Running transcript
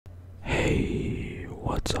Hey,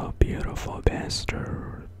 what's up, beautiful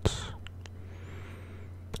bastards?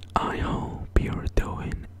 I hope you're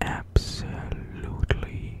doing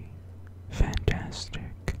absolutely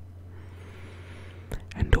fantastic.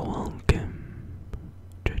 And welcome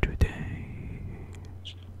to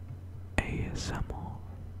today's ASMR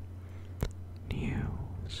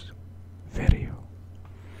news video.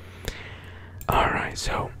 Alright,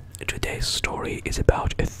 so today's story is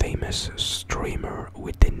about a famous streamer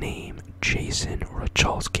with the name Jason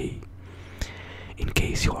Rochalski. In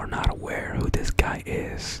case you are not aware who this guy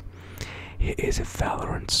is, he is a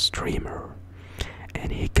Valorant streamer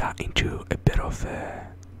and he got into a bit of a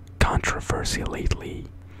controversy lately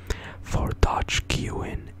for dodge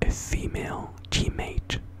queuing a female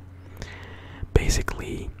teammate.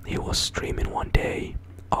 Basically, he was streaming one day,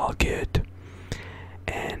 all good,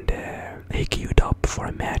 and he queued up for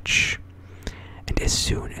a match, and as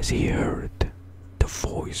soon as he heard the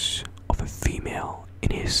voice of a female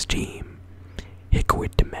in his team, he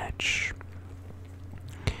quit the match.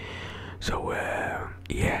 So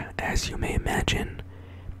yeah, as you may imagine,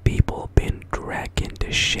 people been dragging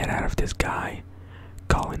the shit out of this guy,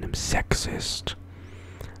 calling him sexist,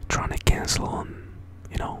 trying to cancel him,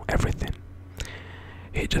 everything.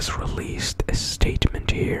 He just released a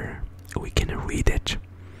statement here. We can read it,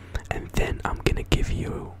 and then I'm gonna give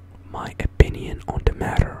you my opinion on the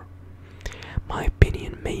matter. My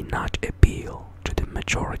opinion may not appeal to the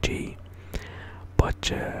majority,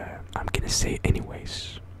 but I'm gonna say it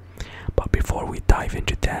anyways. But before we dive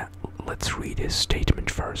into that, let's read his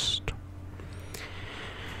statement first.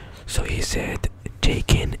 So he said,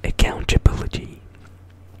 taking accountability.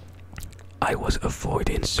 I was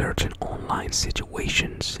avoiding certain online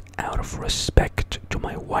situations out of respect to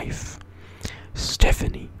my wife,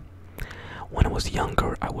 Stephanie. When I was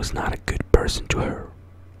younger, I was not a good person to her.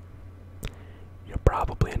 You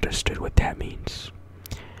probably understood what that means.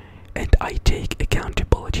 And I take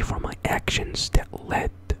accountability for my actions that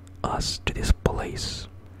led us to this place.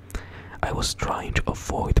 I was trying to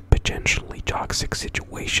avoid potentially toxic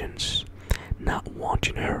situations, not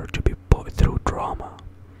wanting her to be put through drama.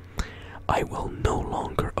 I will no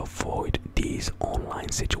longer avoid these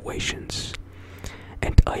online situations,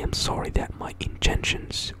 and I am sorry that my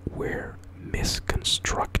intentions were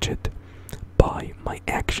misconstrued by my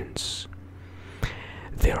actions.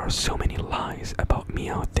 There are so many lies about me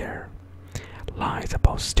out there, lies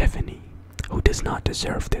about Stephanie, who does not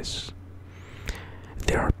deserve this.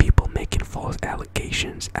 There are people making false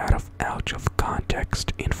allegations out of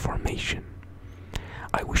context information.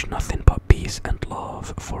 I wish nothing but peace and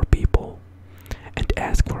love for people, and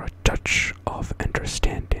ask for a touch of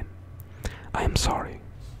understanding. I am sorry.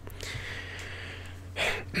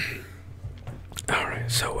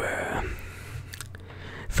 Alright, so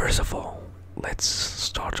first of all, let's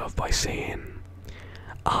start off by saying,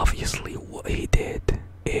 obviously what he did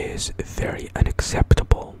is very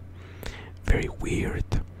unacceptable, very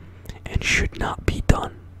weird, and should not be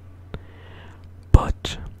done.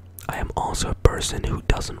 But I am also a person who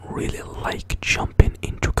doesn't really like jumping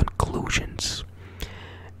into conclusions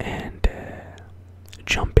and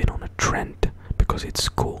jumping on a trend because it's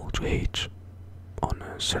cool to hate on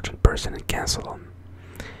a certain person and cancel them.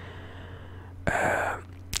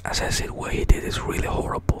 As I said, what he did is really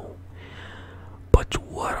horrible. But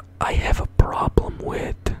what I have a problem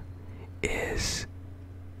with is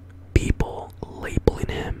people labeling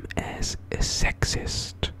him as a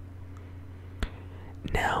sexist.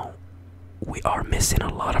 Now, we are missing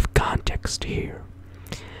a lot of context here,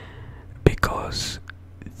 because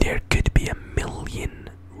there could be a million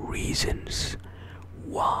reasons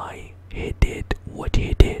why he did what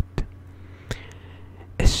he did.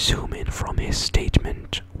 Assuming from his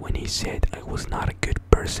statement when he said I was not a good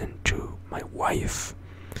person to my wife,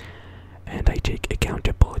 and I take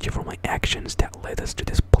accountability for my actions that led us to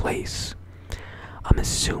this place, I'm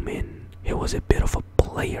assuming he was a bit of a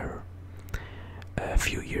player a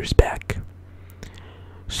few years back.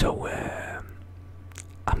 So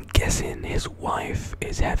I'm guessing his wife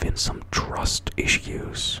is having some trust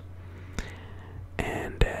issues,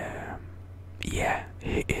 and yeah,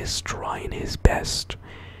 he is trying his best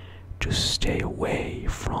to stay away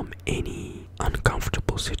from any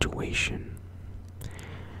uncomfortable situation.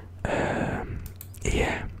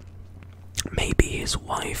 Yeah, maybe his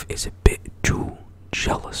wife is a bit too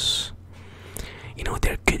jealous.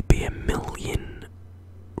 There could be a million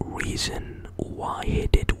reasons why he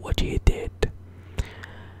did what he did,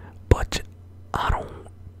 but I don't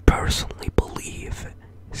personally believe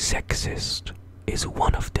sexist is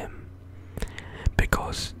one of them,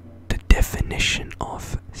 because the definition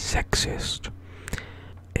of sexist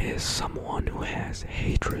is someone who has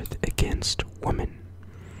hatred against women.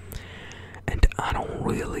 And I don't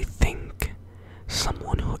really think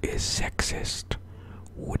someone who is sexist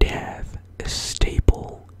would have a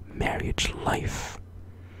stable marriage life.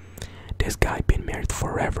 This guy been married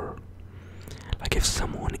forever. Like, if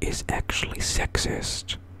someone is actually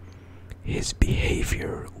sexist, his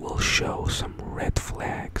behavior will show some red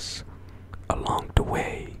flags along the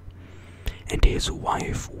way, and his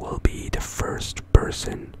wife will be the first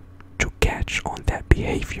person to catch on that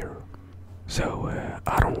behavior. So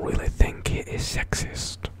I don't really think he is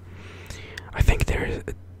sexist. I think there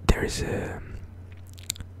is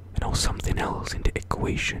something else in the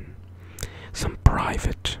equation, some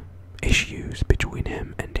private issues between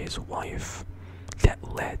him and his wife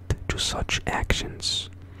that led to such actions.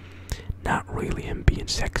 Not really him being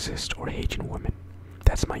sexist or hating women.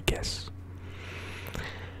 That's my guess.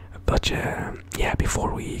 But yeah,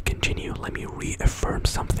 before we continue, let me reaffirm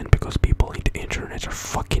something, because people in the internet are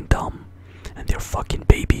fucking dumb and they're fucking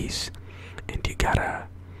babies, and you gotta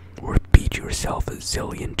repeat yourself a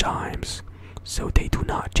zillion times so they do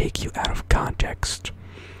not take you out of context.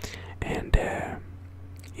 And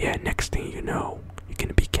yeah, next thing you know, you're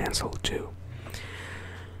gonna be cancelled too.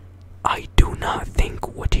 I do not think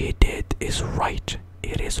what he did is right.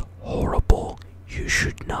 It is horrible. You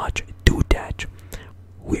should not do that.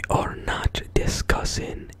 We are not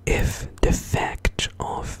discussing if the fact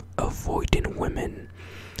of avoiding women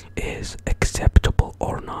is acceptable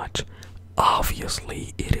or not.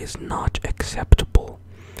 Obviously, it is not acceptable.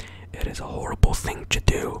 It is a horrible thing to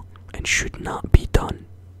do and should not be done,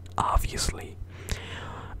 obviously.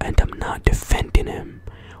 And I'm not defending him.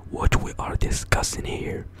 What we are discussing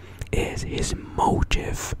here is his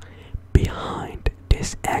motive behind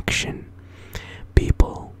this action.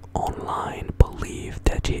 People online believe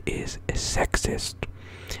that he is a sexist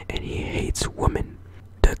and he hates women.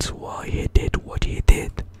 That's why he did what he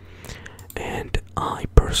did. And I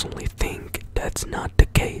personally think that's not the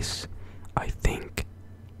case. I think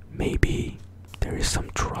maybe there is some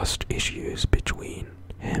trust issues between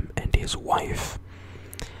him and his wife.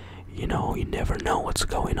 You know, you never know what's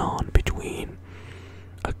going on between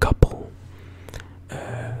a couple.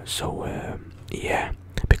 Yeah,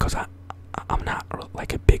 because I'm not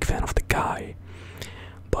like a big fan of the guy,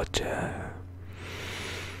 but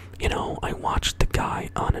you know, I watched the guy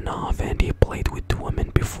on and off, and he played with the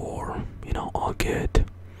women before. You know, all good.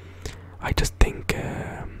 I just think,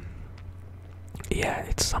 yeah,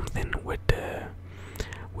 it's something with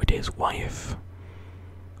his wife,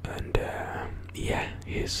 and yeah,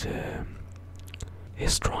 he's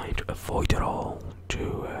trying to avoid it all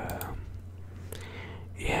to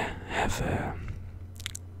yeah, have a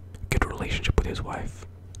good relationship with his wife.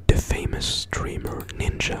 The famous streamer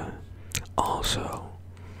Ninja also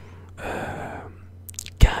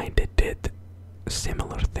kinda did a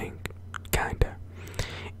similar thing. Kinda.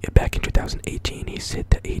 Yeah, back in 2018, he said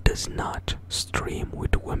that he does not stream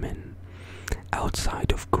with women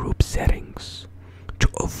outside of group settings to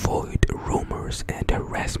avoid rumors and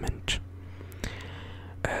harassment.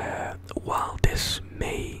 While this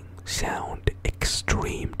may sound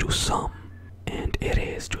extreme to some, and it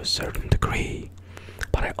is to a certain degree,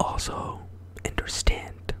 but I also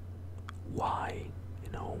understand why,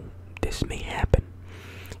 you know, this may happen.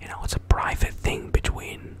 You know, it's a private thing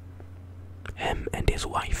between him and his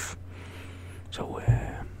wife. So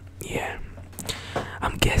yeah,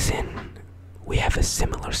 I'm guessing we have a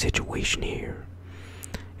similar situation here.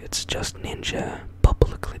 It's just Ninja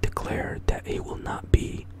publicly declared that he will not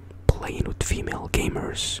be playing with female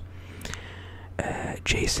gamers.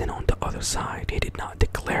 Jason, on the other side, he did not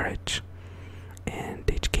declare it, and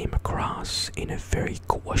it came across in a very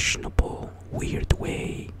questionable, weird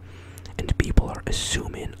way, and people are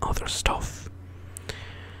assuming other stuff.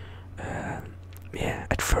 Yeah,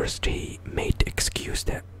 at first he made the excuse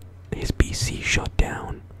that his PC shut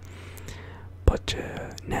down, but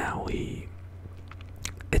now he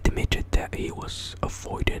admitted that he was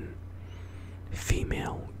avoiding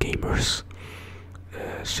female gamers.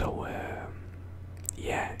 So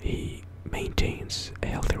yeah, he maintains a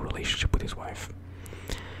healthy relationship with his wife.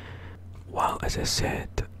 While, as I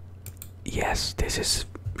said, yes, this is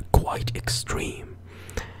quite extreme,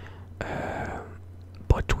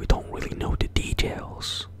 but we don't really know the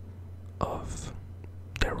details of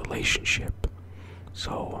their relationship,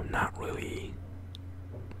 so I'm not really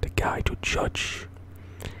the guy to judge.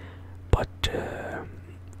 But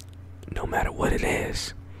no matter what it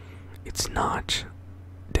is, it's not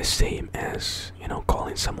the same as, you know,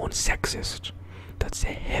 calling someone sexist. That's a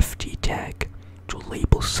hefty tag to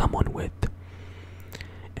label someone with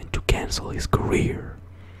and to cancel his career.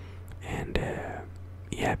 And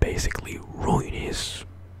yeah, basically ruin his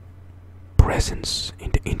presence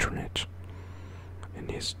in the internet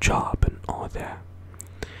and his job and all that.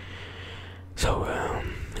 So,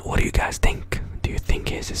 what do you guys think? Do you think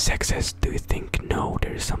he's a sexist? Do you think no,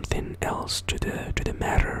 there's something else to the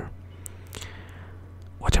matter?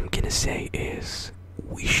 What I'm gonna say is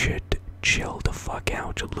we should chill the fuck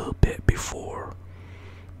out a little bit before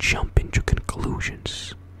jumping to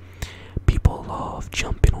conclusions. People love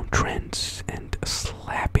jumping on trends and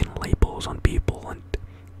slapping labels on people and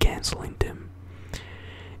canceling them.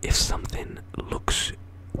 If something looks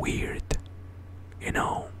weird, you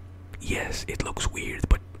know, yes, it looks weird,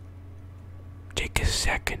 but take a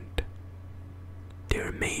second.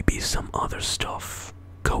 There may be some other stuff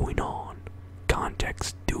going on.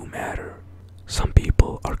 Context do matter. Some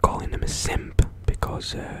people are calling him a simp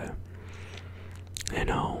because, you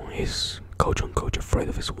know, he's quote unquote afraid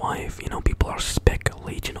of his wife. You know, people are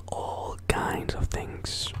speculating all kinds of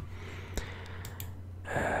things.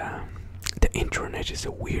 The internet is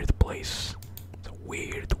a weird place. It's a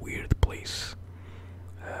weird place.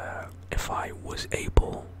 If I was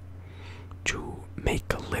able to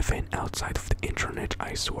make a living outside of the internet,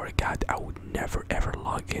 I swear to God, I would never ever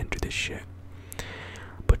log into this shit.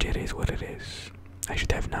 But it is what it is. I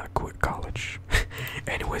should have not quit college.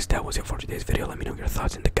 Anyways, that was it for today's video. Let me know your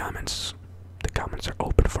thoughts in the comments. The comments are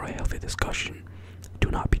open for a healthy discussion. Do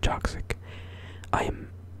not be toxic. I am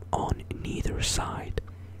on neither side.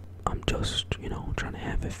 I'm just, you know, trying to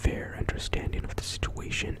have a fair understanding of the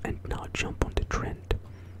situation and not jump on the trend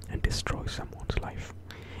and destroy someone's life.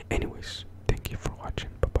 Anyways,